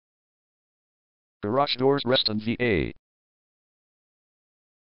Garage doors Reston VA.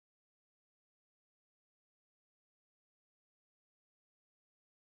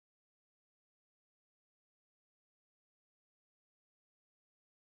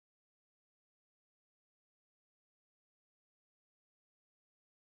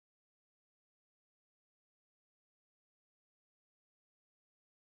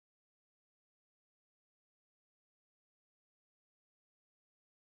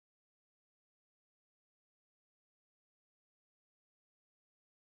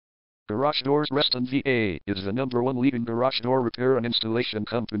 Garage Doors Reston VA is the #1 leading garage door repair and installation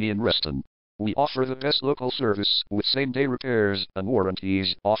company in Reston. We offer the best local service with same-day repairs and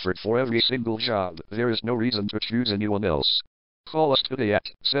warranties offered for every single job. There is no reason to choose anyone else. Call us today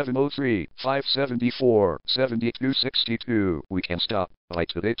at 703-574-7262. We can stop by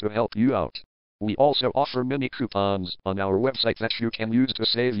today to help you out. We also offer many coupons on our website that you can use to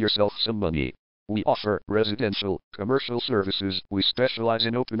save yourself some money. We offer residential, commercial services. We specialize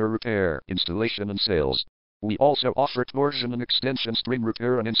in opener repair, installation and sales. We also offer torsion and extension string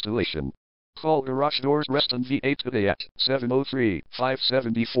repair and installation. Call Garage Doors Reston VA today at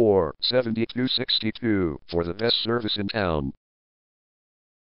 703-574-7262 for the best service in town.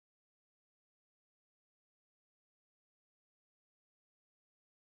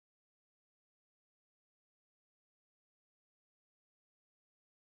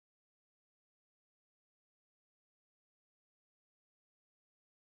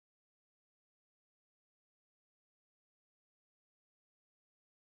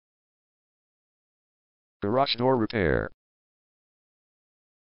 Garage door repair.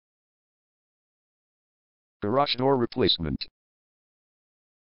 Garage door replacement.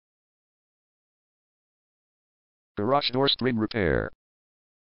 Garage door string repair.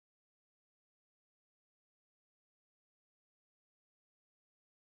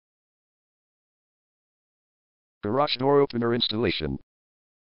 Garage door opener installation.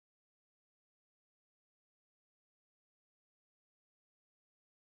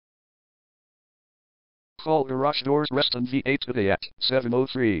 Call Garage Doors Reston VA today at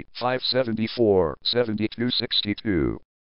 703-574-7262.